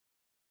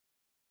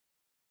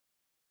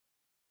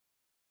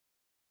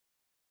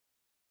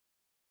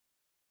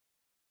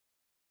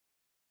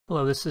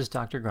Hello, this is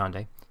Dr.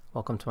 Grande.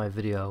 Welcome to my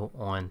video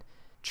on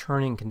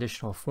turning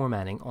conditional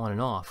formatting on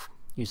and off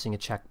using a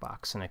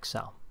checkbox in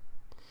Excel.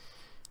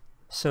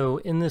 So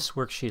in this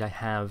worksheet I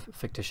have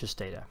fictitious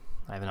data.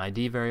 I have an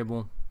ID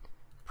variable,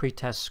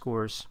 pre-test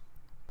scores,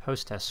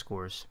 post-test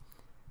scores,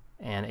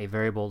 and a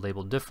variable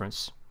labeled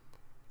difference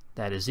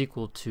that is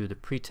equal to the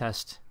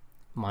pre-test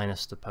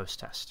minus the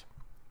post-test.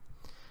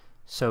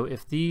 So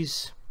if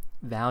these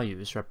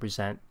values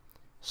represent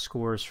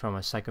scores from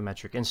a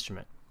psychometric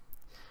instrument,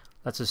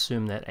 let's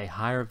assume that a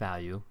higher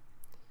value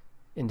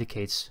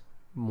indicates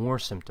more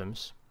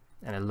symptoms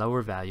and a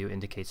lower value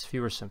indicates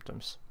fewer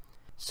symptoms.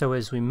 So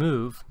as we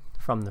move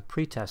from the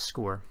pre-test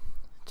score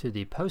to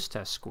the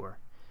post-test score,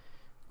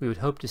 we would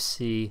hope to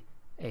see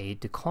a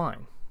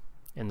decline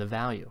in the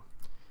value.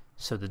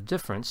 So the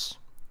difference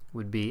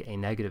would be a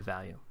negative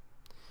value.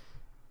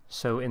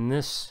 So in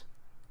this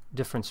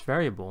difference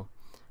variable,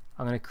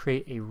 I'm going to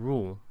create a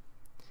rule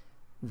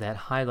that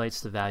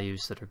highlights the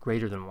values that are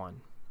greater than 1.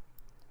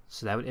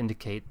 So that would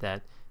indicate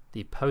that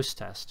the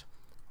post-test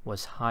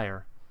was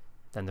higher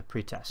than the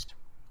pre-test.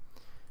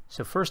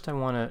 So first I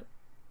want to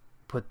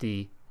put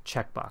the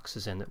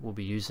checkboxes in that we'll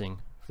be using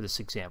for this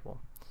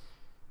example.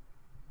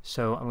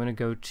 So I'm going to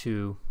go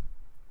to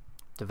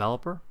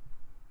Developer,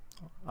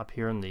 up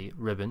here in the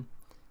ribbon,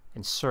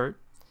 Insert,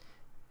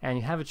 and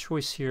you have a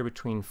choice here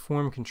between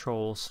Form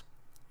Controls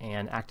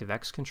and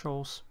ActiveX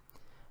Controls.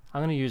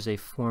 I'm going to use a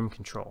Form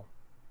Control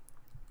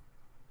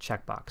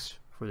checkbox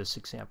for this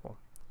example.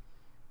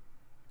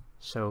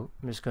 So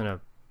I'm just going to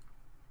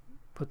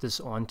put this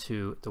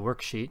onto the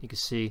worksheet. You can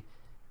see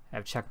I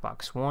have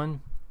checkbox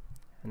 1,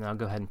 and then I'll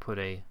go ahead and put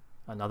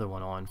another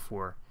one on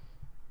for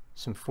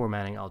some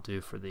formatting I'll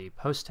do for the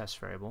post-test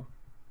variable.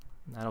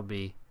 And that'll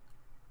be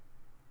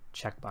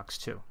checkbox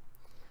 2.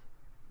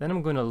 Then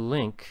I'm going to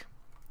link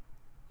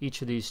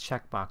each of these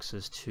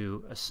checkboxes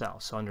to a cell.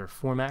 So under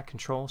Format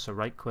Control, so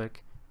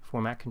right-click,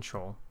 Format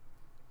Control,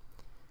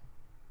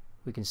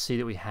 we can see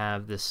that we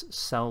have this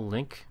cell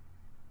link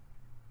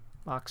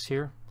box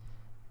here,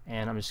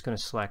 and I'm just going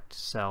to select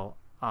cell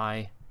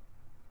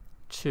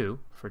I2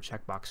 for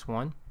checkbox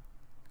 1,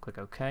 click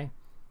OK,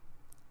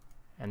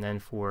 and then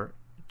for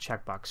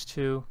checkbox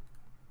 2,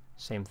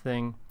 same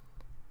thing,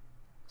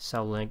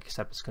 cell link,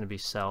 except it's going to be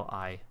cell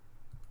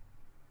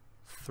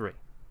I3,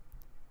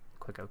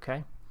 click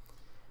OK.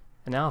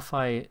 And now if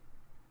I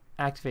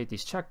activate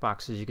these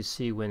checkboxes, you can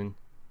see when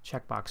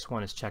checkbox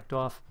 1 is checked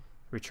off,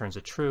 it returns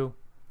a true,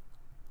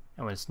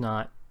 and when it's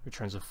not,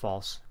 returns a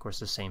false. Of course,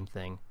 the same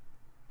thing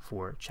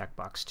for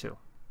checkbox 2.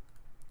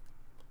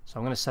 So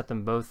I'm going to set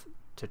them both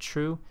to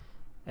true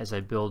as I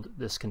build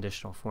this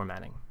conditional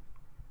formatting.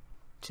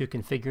 To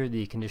configure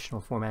the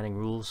conditional formatting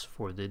rules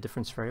for the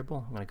difference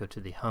variable, I'm going to go to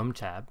the Home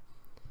tab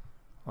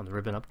on the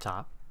ribbon up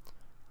top.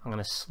 I'm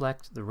going to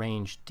select the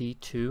range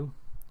D2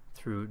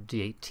 through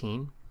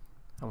D18.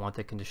 I want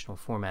the conditional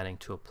formatting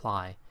to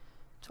apply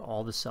to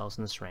all the cells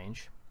in this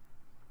range.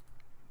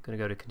 I'm going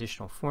to go to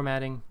Conditional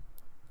Formatting,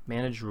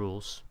 Manage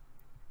Rules,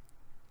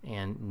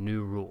 and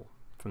New Rule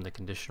from the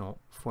Conditional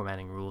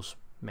Formatting Rules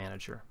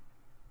Manager.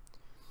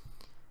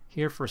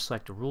 Here for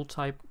select a rule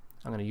type,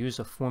 I'm going to use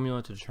a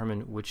formula to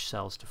determine which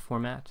cells to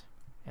format,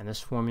 and this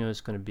formula is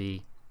going to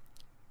be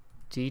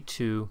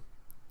D2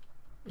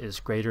 is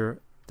greater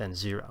than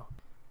 0.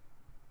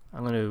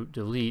 I'm going to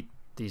delete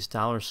these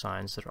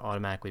 $signs that are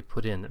automatically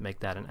put in that make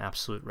that an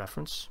absolute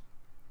reference.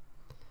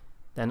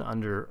 Then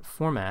under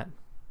Format,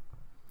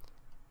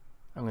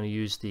 I'm going to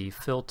use the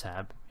Fill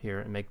tab here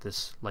and make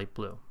this light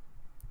blue.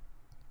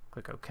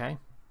 Click OK,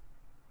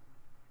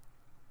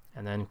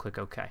 and then click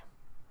OK.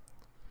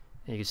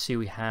 And you can see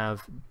we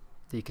have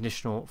the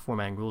Conditional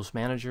Formatting Rules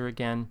Manager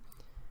again.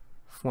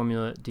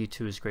 Formula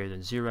D2 is greater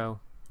than 0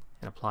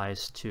 and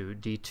applies to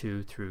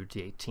D2 through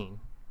D18.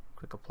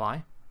 Click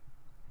Apply.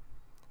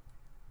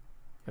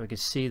 And we can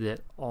see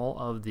that all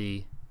of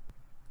the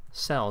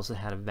cells that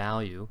had a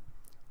value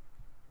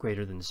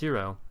greater than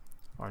 0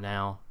 are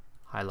now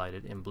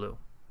highlighted in blue.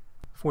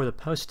 For the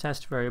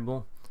post-test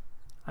variable,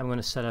 I'm going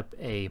to set up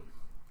a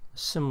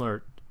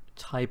similar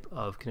type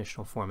of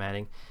conditional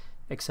formatting,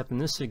 except in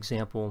this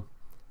example,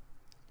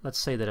 let's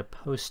say that a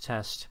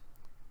post-test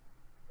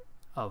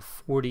of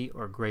 40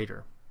 or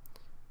greater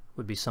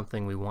would be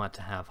something we want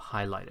to have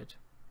highlighted.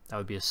 That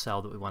would be a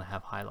cell that we want to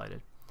have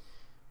highlighted.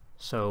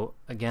 So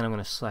again, I'm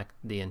going to select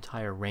the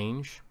entire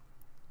range,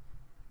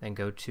 then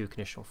go to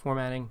Conditional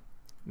Formatting,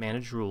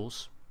 Manage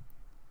Rules,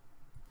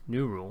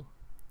 New Rule,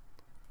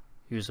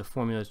 use a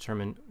formula to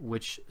determine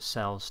which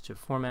cells to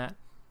format,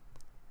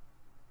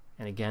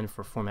 and again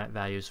for format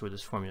values where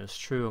this formula is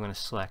true, I'm going to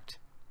select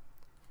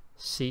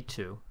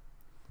C2.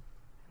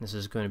 This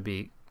is going to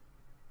be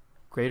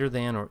greater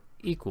than or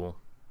equal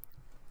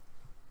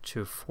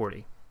to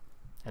 40.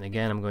 And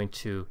again, I'm going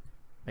to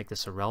make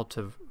this a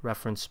relative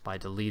reference by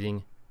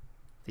deleting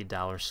the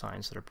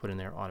 $signs that are put in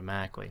there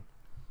automatically.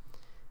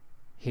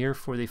 Here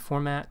for the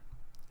format,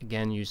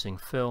 again using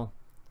Fill,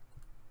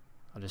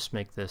 I'll just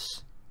make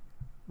this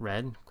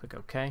red, click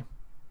OK,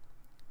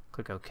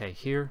 click OK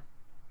here,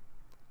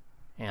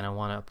 and I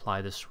want to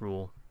apply this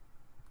rule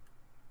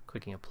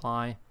clicking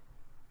apply in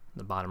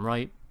the bottom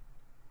right,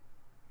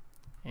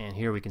 and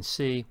here we can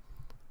see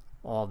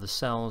all the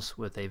cells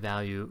with a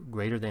value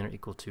greater than or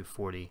equal to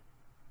 40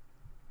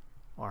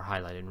 are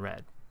highlighted in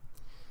red.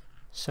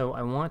 So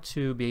I want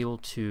to be able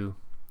to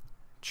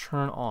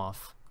turn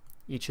off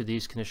each of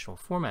these conditional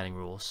formatting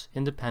rules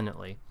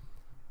independently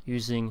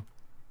using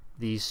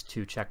these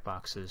two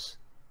checkboxes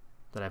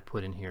that I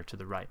put in here to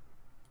the right.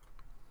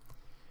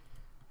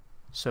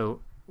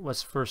 So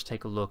let's first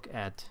take a look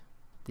at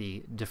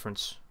the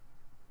difference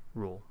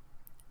rule.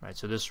 Right,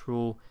 so this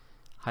rule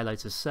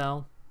highlights a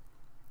cell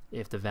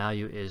if the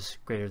value is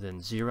greater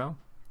than 0,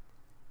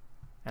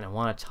 and I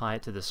want to tie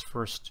it to this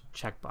first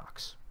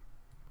checkbox.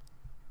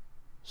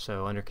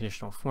 So under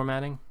conditional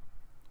formatting,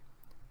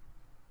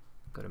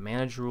 go to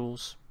Manage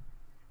Rules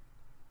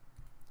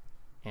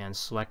and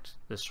select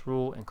this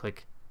rule and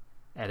click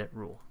Edit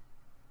Rule.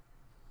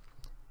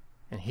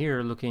 And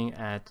here, looking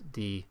at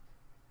the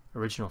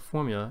original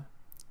formula,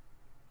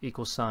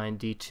 equal sign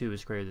D2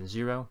 is greater than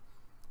 0,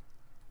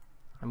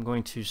 I'm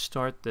going to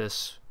start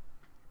this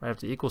right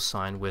after the equal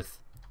sign with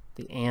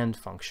the AND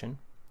function,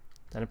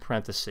 then a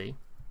parenthesis,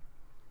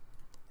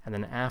 and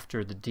then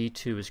after the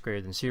D2 is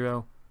greater than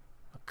 0,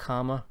 a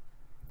comma,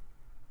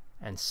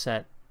 and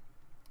set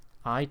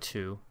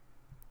I2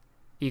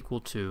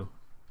 equal to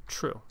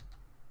true.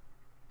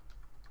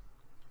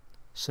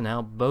 So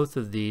now both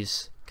of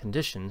these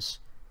conditions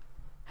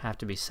have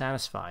to be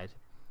satisfied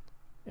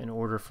in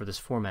order for this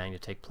formatting to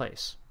take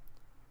place.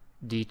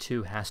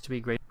 D2 has to be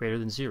greater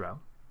than 0,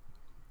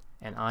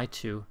 and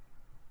I2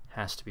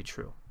 has to be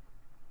true.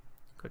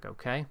 Click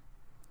OK,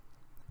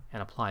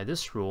 and apply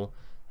this rule,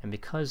 and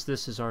because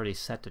this is already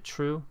set to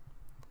true,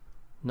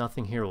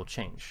 nothing here will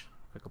change.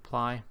 Click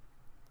Apply,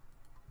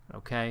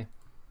 OK.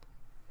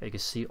 You can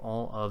see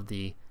all of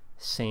the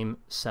same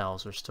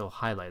cells are still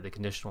highlighted. The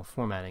conditional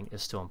formatting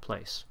is still in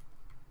place.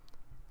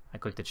 I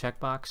click the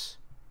checkbox.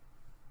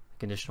 The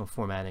conditional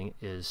formatting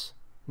is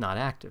not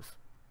active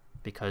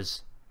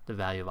because the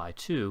value of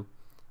I2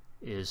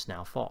 is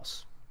now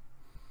false.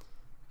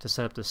 To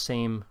set up the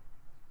same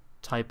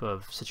type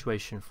of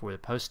situation for the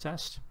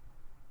PostTest,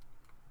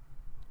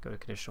 go to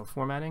Conditional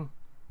Formatting,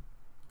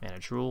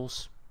 Manage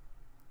Rules,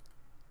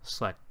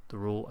 select the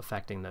rule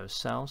affecting those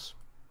cells,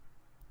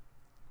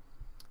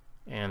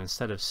 and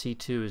instead of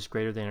C2 is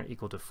greater than or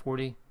equal to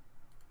 40,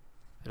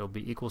 it'll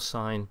be equal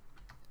sign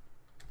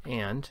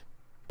and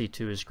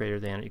C2 is greater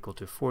than or equal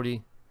to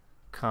 40,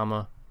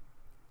 comma,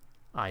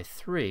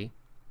 I3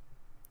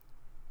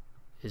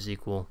 is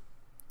equal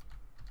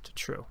to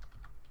true.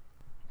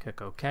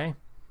 Click OK,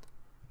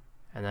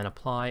 and then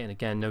apply, and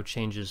again no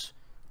changes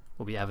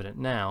will be evident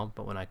now,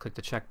 but when I click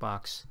the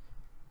checkbox,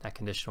 that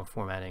conditional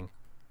formatting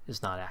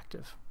is not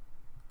active.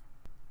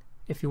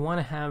 If you want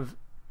to have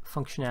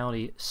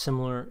functionality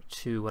similar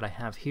to what I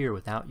have here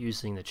without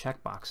using the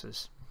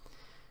checkboxes,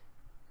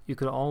 you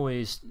could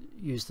always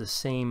use the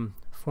same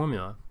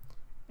formula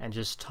and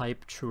just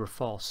type true or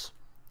false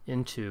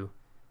into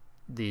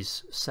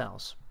these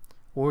cells.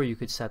 Or you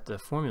could set the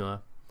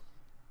formula,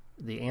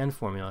 the AND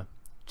formula,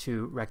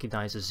 to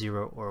recognize a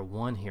 0 or a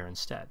 1 here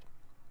instead.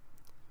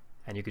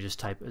 And you could just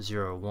type a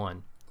 0 or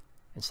 1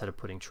 instead of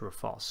putting true or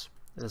false.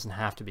 It doesn't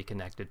have to be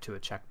connected to a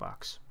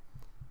checkbox.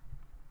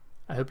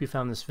 I hope you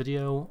found this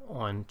video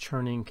on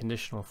turning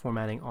conditional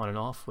formatting on and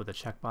off with a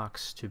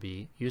checkbox to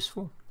be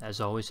useful.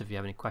 As always, if you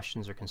have any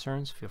questions or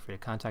concerns, feel free to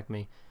contact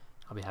me.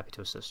 I'll be happy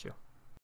to assist you.